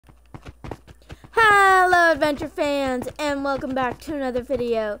Hello adventure fans, and welcome back to another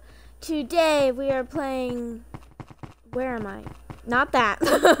video. Today we are playing, where am I? Not that.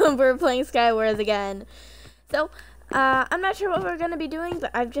 We're playing SkyWars again. So, I'm not sure what we're going to be doing,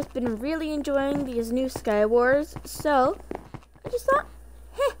 but I've just been really enjoying these new SkyWars. So, I just thought,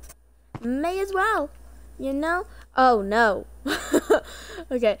 may as well, you know? Oh no.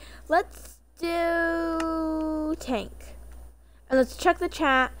 Okay, let's do tank. And let's check the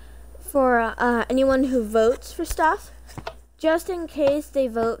chat for anyone who votes for stuff, just in case they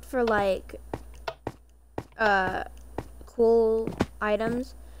vote for like cool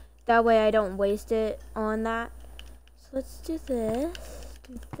items. That way I don't waste it on that. So let's do this,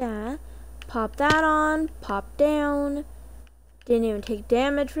 do that, pop that on, pop down. Didn't even take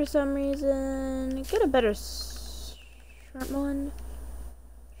damage for some reason. Get a better sharp one.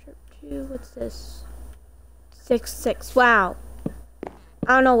 Sharp 2, what's this? 6/6, wow.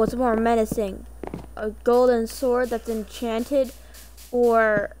 I don't know what's more menacing, a golden sword that's enchanted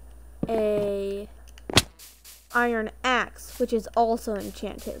or a iron axe, which is also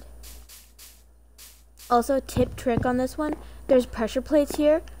enchanted. Also, tip trick on this one, there's pressure plates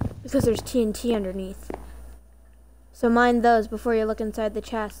here because there's TNT underneath. So mind those before you look inside the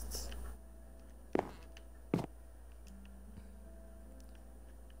chests.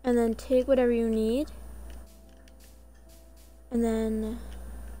 And then take whatever you need. And then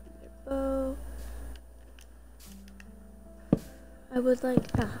bow. I would like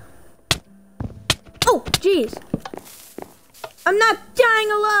Oh, jeez. I'm not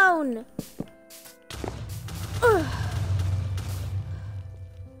dying alone. Ugh.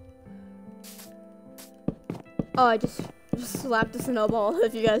 Oh, I just slapped a snowball,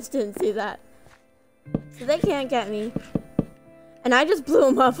 if you guys didn't see that. So they can't get me. And I just blew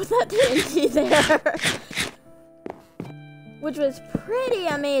them up with that TNT there. Which was pretty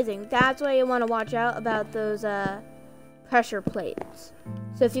amazing. That's why you want to watch out about those pressure plates.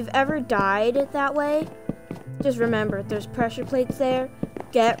 So if you've ever died that way, just remember, there's pressure plates there.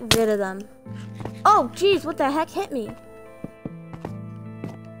 Get rid of them. Oh, geez, what the heck hit me?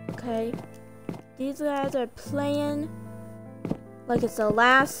 Okay. These guys are playing like it's the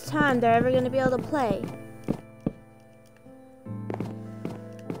last time they're ever going to be able to play.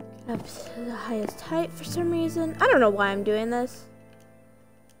 Up to the highest height for some reason. I don't know why I'm doing this.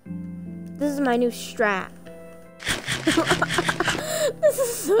 This is my new strat. This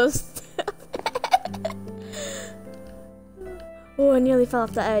is so stupid. Oh, I nearly fell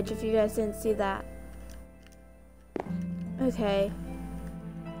off the edge if you guys didn't see that. Okay.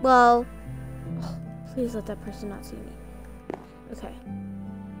 Well, please let that person not see me. Okay.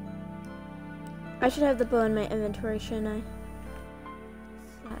 I should have the bow in my inventory, shouldn't I?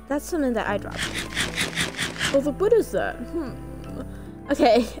 That's something that I dropped. Oh, what is that?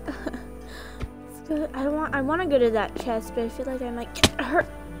 Okay. Let's go. I want to go to that chest, but I feel like I might get hurt.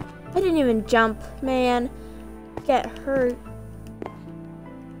 I didn't even jump, man. Get hurt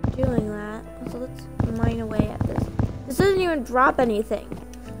doing that. So let's mine away at this. This doesn't even drop anything.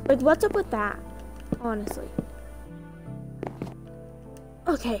 Like, what's up with that? Honestly.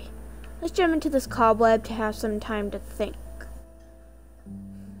 Okay. Let's jump into this cobweb to have some time to think.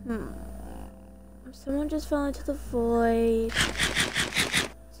 Someone just fell into the void.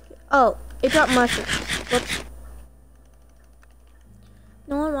 Oh, it dropped mushrooms. Whoops.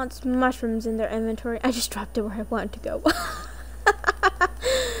 No one wants mushrooms in their inventory. I just dropped it where I wanted to go.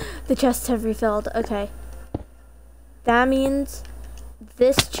 The chests have refilled. Okay. That means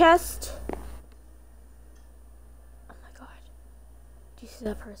this chest. Oh my god. Do you see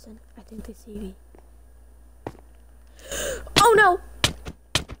that person? I think they see me. Oh no!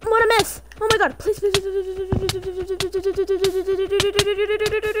 What a miss! Oh my god, please, please, die!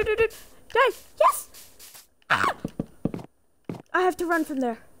 Yes! Ah! I have to run from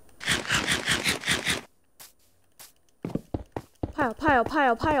there. Pile, pile,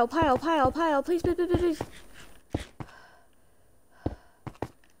 pile, pile, pile, pile, pile, please, please, please, please.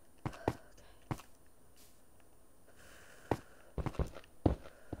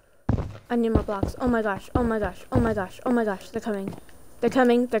 I need more blocks. Oh my gosh, oh my gosh, oh my gosh, oh my gosh, they're coming. They're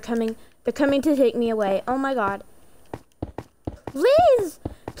coming, they're coming, they're coming to take me away. Oh my god. Please!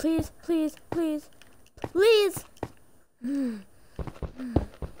 Please, please, please, please!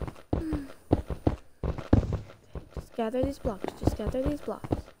 Just gather these blocks, just gather these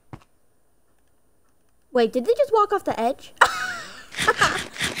blocks. Wait, did they just walk off the edge?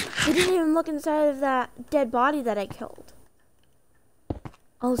 They didn't even look inside of that dead body that I killed.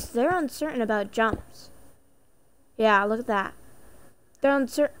 Oh, so they're uncertain about jumps. Yeah, look at that. They're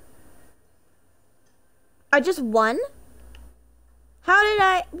uncertain. I just won? How did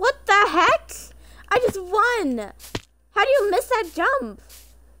I? What the heck? I just won. How do you miss that jump?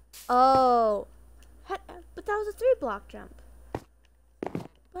 Oh. But that was a 3-block jump.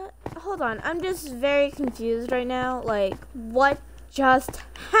 But hold on. I'm just very confused right now. Like, what just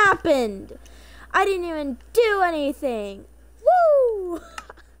happened? I didn't even do anything. Woo!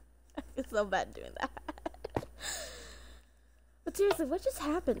 I feel so bad doing that. But seriously, what just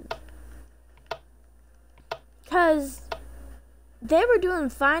happened? Because they were doing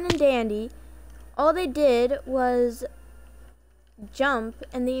fine and dandy. All they did was jump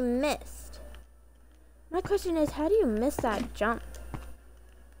and they missed. My question is, how do you miss that jump?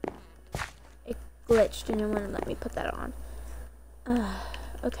 It glitched and it wouldn't let me put that on.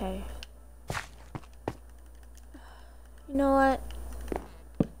 Okay. You know what?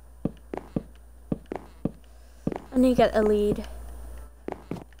 I need to get a lead.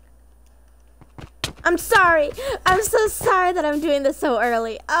 I'm sorry. I'm so sorry that I'm doing this so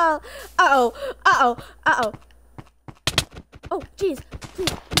early. Oh, uh-oh, uh-oh, uh-oh. Oh, jeez. Please.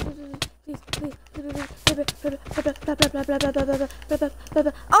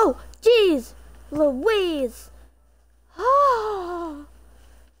 Oh, jeez. Louise. Oh.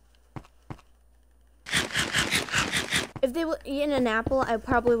 If they would eaten an apple, I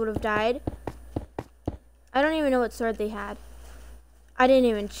probably would have died. I don't even know what sword they had. I didn't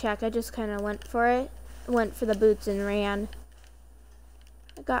even check. I just kind of went for it. Went for the boots and ran.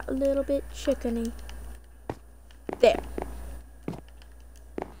 I got a little bit chickeny. There.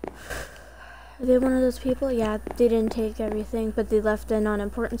 Are they one of those people? Yeah, they didn't take everything, but they left in on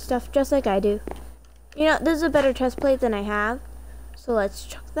important stuff, just like I do. You know, this is a better chest plate than I have, so let's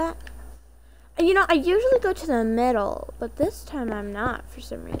chuck that. You know, I usually go to the middle, but this time I'm not for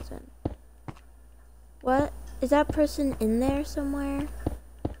some reason. What? Is that person in there somewhere?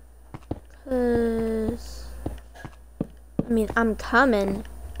 'Cause I mean, I'm coming.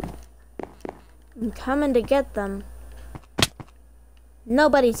 I'm coming to get them.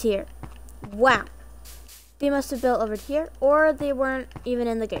 Nobody's here. Wow. They must have built over here, or they weren't even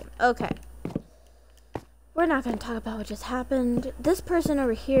in the game. Okay. We're not going to talk about what just happened. This person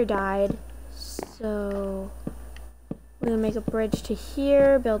over here died. So we're going to make a bridge to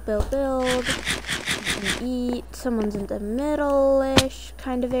here. Build. Eat. Someone's in the middle-ish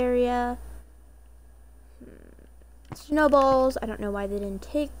kind of area. Snowballs. I don't know why they didn't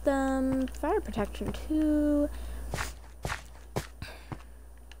take them. Fire protection too.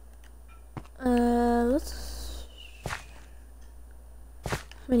 Let's. How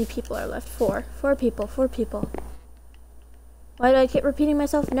many people are left? 4 people. Why do I keep repeating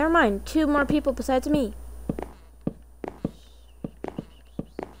myself? Never mind. 2 more people besides me.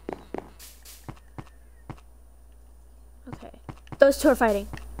 Okay. Those 2 are fighting.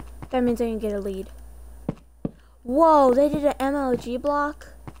 That means I can get a lead. Whoa, they did an MLG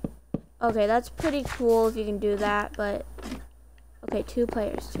block? Okay, that's pretty cool if you can do that, but... Okay, 2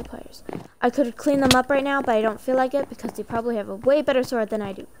 players. I could clean them up right now, but I don't feel like it because they probably have a way better sword than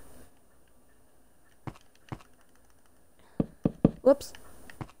I do. Whoops.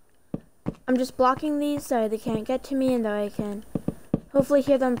 I'm just blocking these so they can't get to me and that I can hopefully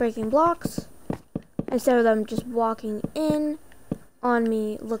hear them breaking blocks instead of them just walking in on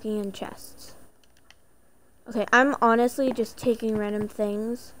me looking in chests. Okay, I'm honestly just taking random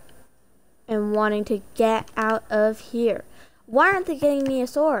things and wanting to get out of here. Why aren't they getting me a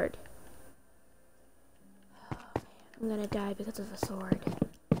sword? Oh, man, I'm gonna die because of a sword.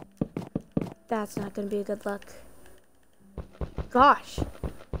 That's not gonna be a good look. Gosh.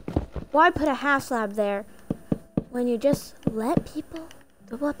 Why put a half slab there when you just let people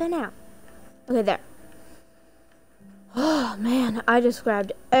go up and out? Okay, there. Oh, man, I just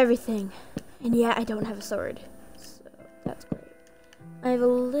grabbed everything. And yeah, I don't have a sword. So, that's great. I have a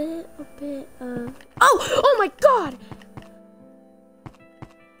little bit of... Oh my god!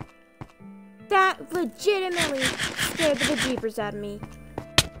 That legitimately scared the bejeepers out of me.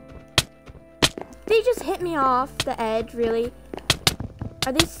 They just hit me off the edge, really.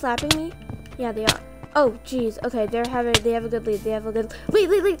 Are they slapping me? Yeah, they are. Oh, jeez. Okay, they have a good lead. They have a good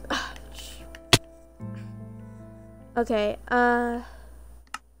lead. Oh, okay, let's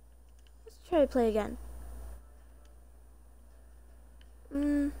try to play again.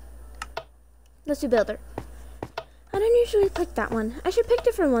 Let's do builder. I don't usually pick that one. I should pick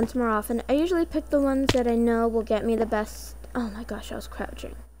different ones more often. I usually pick the ones that I know will get me the best. Oh my gosh, I was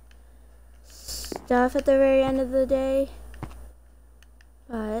crouching. Stuff at the very end of the day.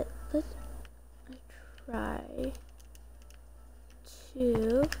 But let's try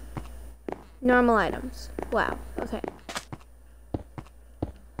to normal items. Wow, okay.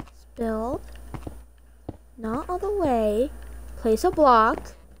 Let's build. Not all the way. Place a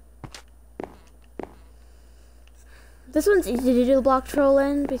block. This one's easy to do block troll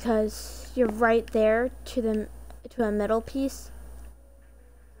in because you're right there to a middle piece.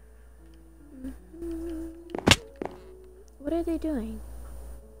 What are they doing?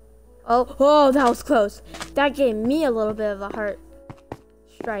 Oh, that was close. That gave me a little bit of a heart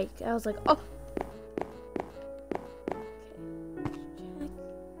strike. I was like, oh. Okay, check.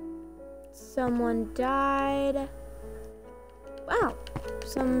 Someone died. Wow,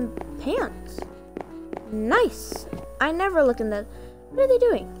 some pants. Nice. I never look in the. What are they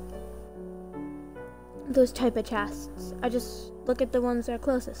doing? Those type of chests. I just look at the ones that are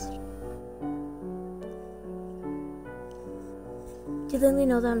closest. Do you think they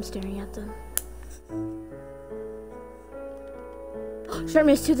know that I'm staring at them? Sharp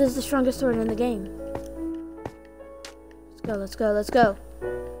Mace Tooth is the strongest sword in the game. Let's go, let's go, let's go.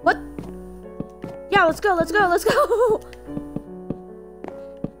 What? Yeah, let's go, let's go, let's go!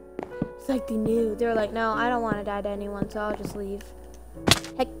 It's like they knew. They were like, no, I don't want to die to anyone, so I'll just leave.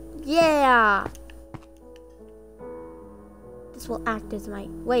 Heck yeah! This will act as my...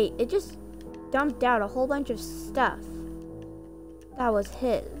 Wait, it just dumped out a whole bunch of stuff. That was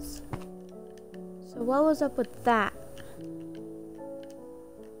his. So what was up with that?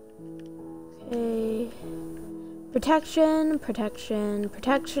 Okay. Protection, protection,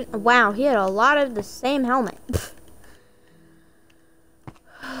 protection. Wow, he had a lot of the same helmet.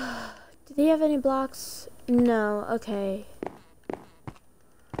 Did he have any blocks? No, okay.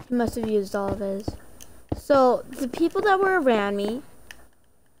 He must have used all of his. So, the people that were around me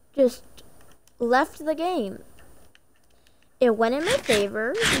just left the game. It went in my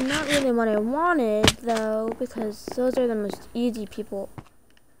favor. Not really what I wanted, though, because those are the most easy people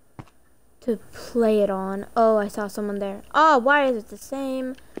to play it on. Oh, I saw someone there. Oh, why is it the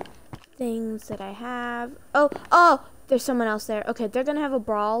same things that I have? Oh, there's someone else there. Okay, they're gonna have a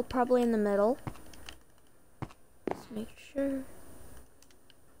brawl, probably in the middle. Let's make sure.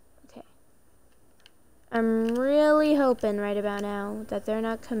 Okay. I'm really hoping right about now that they're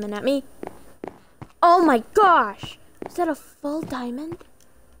not coming at me. Oh my gosh! Is that a full diamond?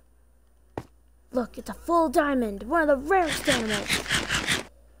 Look, it's a full diamond. One of the rarest animals.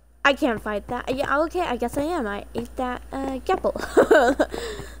 I can't fight that. Yeah, okay, I guess I am. I ate that gapple.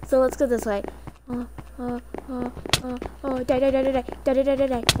 So let's go this way. Die.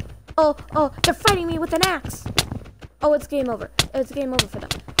 Oh, they're fighting me with an axe. Oh, it's game over. It's game over for them.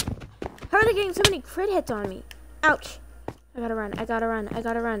 How are they getting so many crit hits on me? Ouch. I gotta run.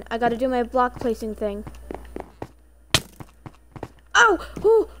 I gotta do my block placing thing. Oh!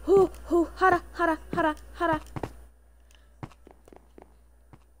 Hara.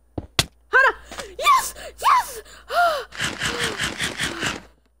 Yes!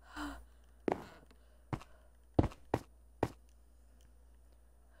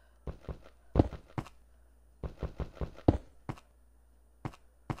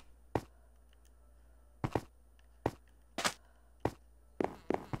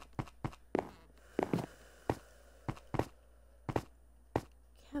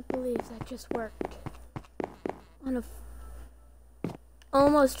 Can't believe that just worked. On a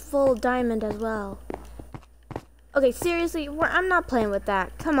almost full diamond as well. Okay, seriously, I'm not playing with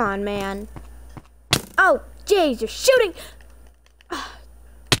that. Come on, man. Oh, jeez, you're shooting!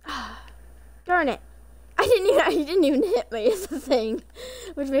 Darn it. He didn't even hit me is the thing,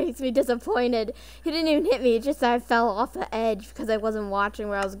 which makes me disappointed. He didn't even hit me, it's just that I fell off the edge because I wasn't watching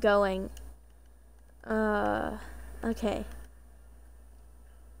where I was going. Okay.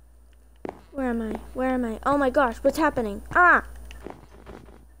 Where am I? Oh my gosh, what's happening?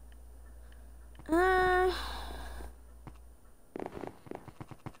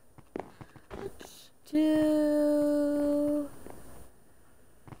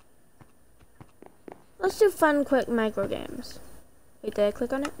 Let's do fun, quick micro games. Wait, did I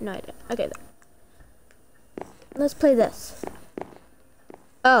click on it? No, I didn't. Okay, then. Let's play this.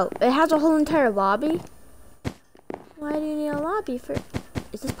 Oh, it has a whole entire lobby? Why do you need a lobby for...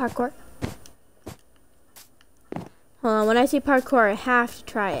 Is this parkour? Hold on, when I see parkour, I have to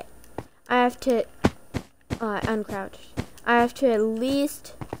try it. I have to... uncrouch. I have to at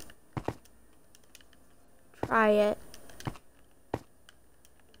least... try it.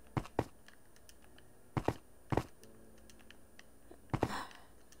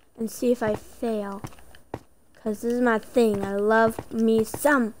 And see if I fail. Because this is my thing. I love me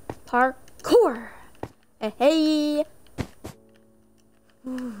some parkour. Hey.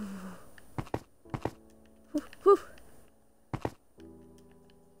 Whew.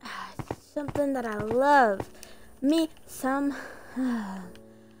 Something that I love. Me some.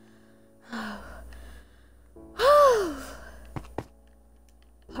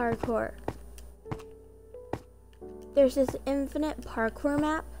 Parkour. there's this infinite parkour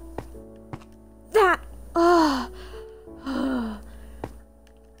map. That, oh,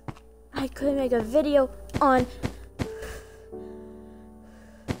 I could make a video on.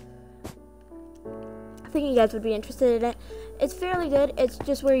 I think you guys would be interested in it. It's fairly good. It's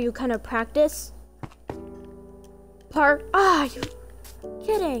just where you kind of practice. You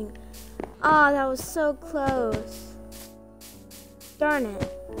kidding? That was so close. Darn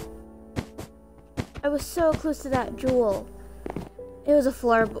it. I was so close to that jewel. It was a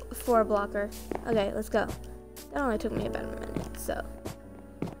floor blocker. Okay, let's go. That only took me about a minute, so.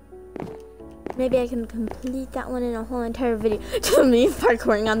 Maybe I can complete that one in a whole entire video. Just me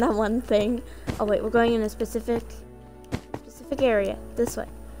parkouring on that one thing. Oh wait, we're going in a specific area. This way.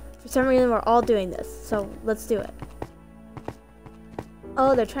 For some reason, we're all doing this, so let's do it.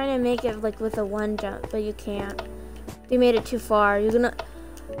 Oh, they're trying to make it like with a one jump, but you can't. They made it too far. You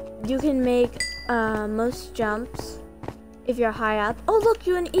can make most jumps if you're high up. Oh look,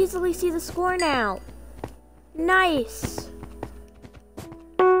 you can easily see the score now. Nice.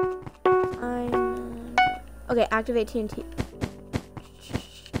 Okay, activate TNT.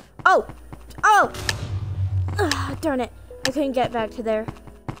 Oh! Darn it. I couldn't get back to there.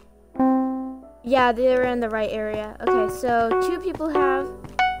 Yeah, they were in the right area. Okay, so 2 people have...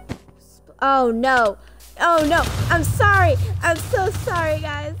 Oh, no. Oh, no. I'm sorry. I'm so sorry,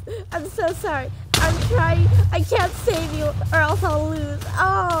 guys. I'm so sorry. I'm trying. I can't save you or else I'll lose.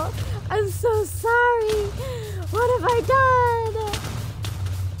 Oh, I'm so sorry. What have I done?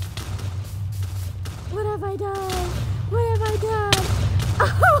 What have I done? What have I done?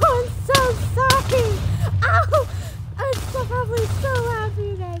 Oh, I'm so sorry. Oh, it's probably so loud for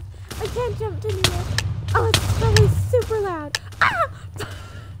you guys. I can't jump anywhere. Oh, it's probably super loud. Ah!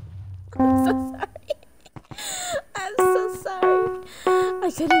 I'm so sorry. I'm so sorry.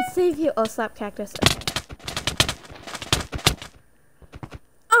 I couldn't save you. Oh, slap cactus. Okay.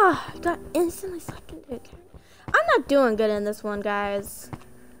 Oh, I got instantly slapped into a cactus. I'm not doing good in this one, guys.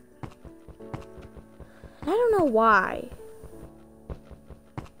 I don't know why.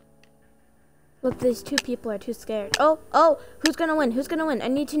 Look, these 2 people are too scared. Oh, who's gonna win? Who's gonna win? I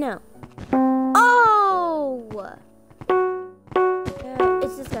need to know. Oh! Yeah,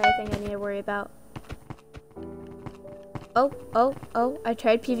 it's this guy I think I need to worry about. Oh, I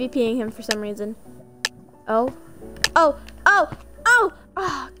tried PvPing him for some reason. Oh. What?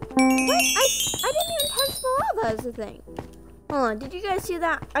 I didn't even touch the lava as a thing. Hold on, did you guys see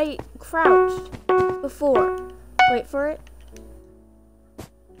that? I crouched before. Wait for it.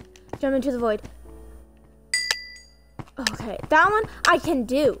 Jump into the void. Okay, that one I can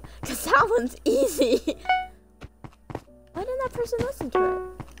do, because that one's easy. Why didn't that person listen to it?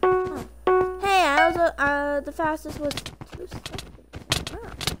 Huh. Hey, I was the fastest was 2 seconds.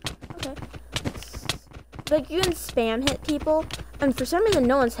 Wow. Okay. Like, you can spam hit people, and for some reason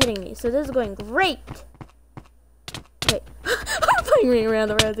no one's hitting me, so this is going great. Wait. I'm playing around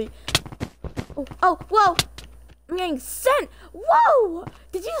the rosy. Oh, whoa! I'm getting sent! Whoa!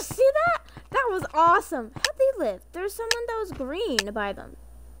 Did you see that? That was awesome. How'd they live? There's someone that was green by them.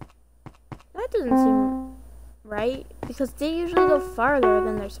 That doesn't seem right, because they usually go farther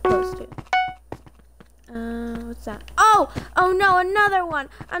than they're supposed to. What's that? Oh no, another one.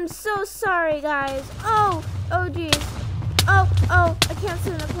 I'm so sorry, guys. Oh geez. Oh, I can't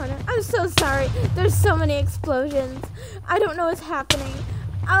sit in the corner. I'm so sorry. There's so many explosions. I don't know what's happening.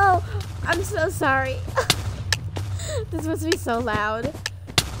 Oh, I'm so sorry. This must be so loud.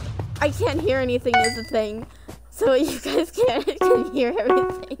 I can't hear anything is the thing. So you guys can hear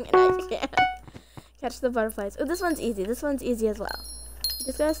everything and I can't. Catch the butterflies. Oh, this one's easy. This one's easy as well.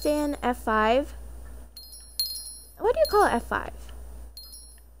 Just gotta stay in F5. What do you call F5?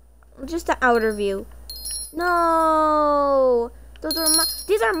 Just the outer view. No!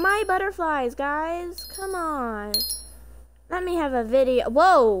 These are my butterflies, guys. Come on. Let me have a video.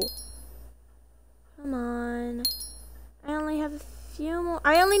 Whoa! Come on. I only have a few more.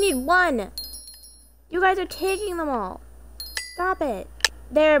 I only need 1. You guys are taking them all. Stop it.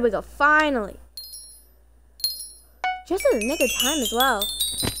 There we go. Finally. Just in the nick of time as well.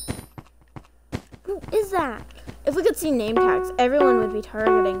 Who is that? If we could see name tags, everyone would be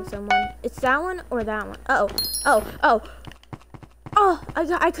targeting someone. It's that one or that one. Oh,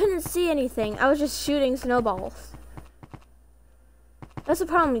 I couldn't see anything. I was just shooting snowballs. That's the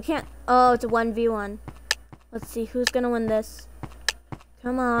problem. You can't. Oh, it's a 1v1. Let's see who's gonna win this.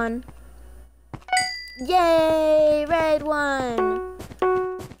 Come on. Yay! Red one.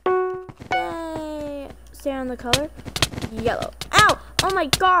 Yay! Stay on the color. Yellow. Ow! Oh my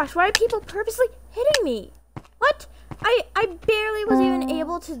gosh! Why are people purposely hitting me? What? I barely was even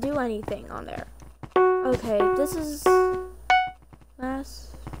able to do anything on there. Oh, Okay, this is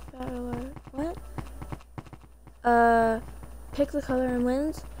last battle or what? Pick the color and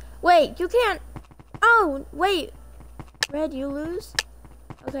wins. Wait, you can't. Oh, wait. Red, you lose.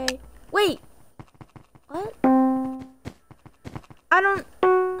 Okay. Wait. What? I don't.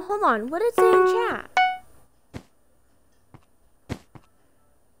 Hold on. What did it say in chat?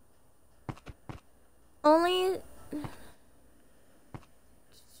 Only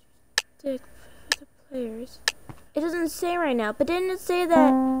stick for the players. It doesn't say right now, but didn't it say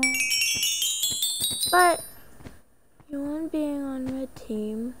that? But you want being on red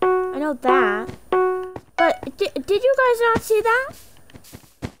team. I know that. But did you guys not see that?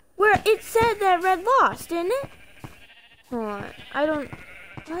 Where it said that red lost, didn't it? Hold on. I don't.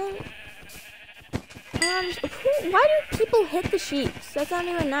 What? I don't understand. Why do people hit the sheeps? That's not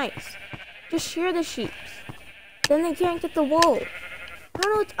even nice. Just shear the sheeps. Then they can't get the wool. I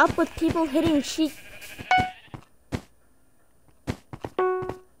don't know what's up with people hitting sheep.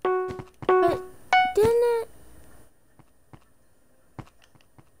 But didn't it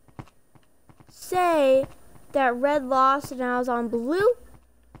say that red lost and I was on blue?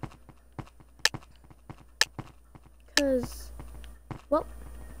 Cause, well,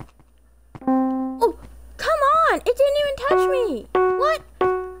 oh, come on! It didn't even touch me. What?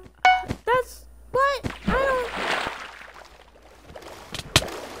 That's what? I don't.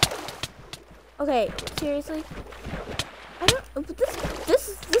 Okay, seriously. I don't.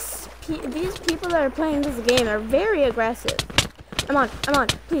 These people that are playing this game are very aggressive. I'm on.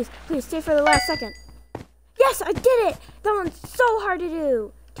 Please, stay for the last second. Yes, I did it. That one's so hard to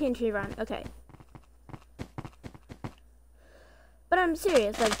do. TNT run. Okay. But I'm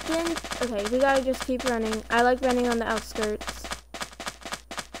serious, like, okay, we gotta just keep running. I like running on the outskirts.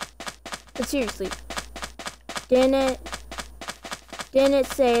 But seriously, didn't it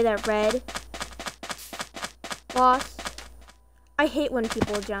say that red lost? I hate when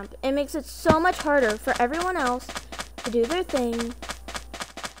people jump. It makes it so much harder for everyone else to do their thing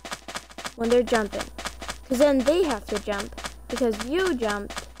when they're jumping. Because then they have to jump because you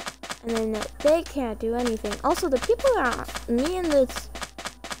jumped. And then they can't do anything. Also, the people that are me and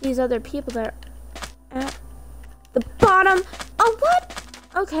these other people that are at the bottom. Oh, what?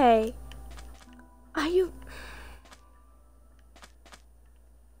 Okay. Are you?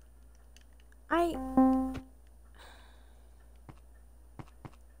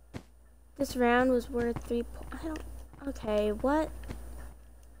 This round was worth 3 points. I don't. Okay, what?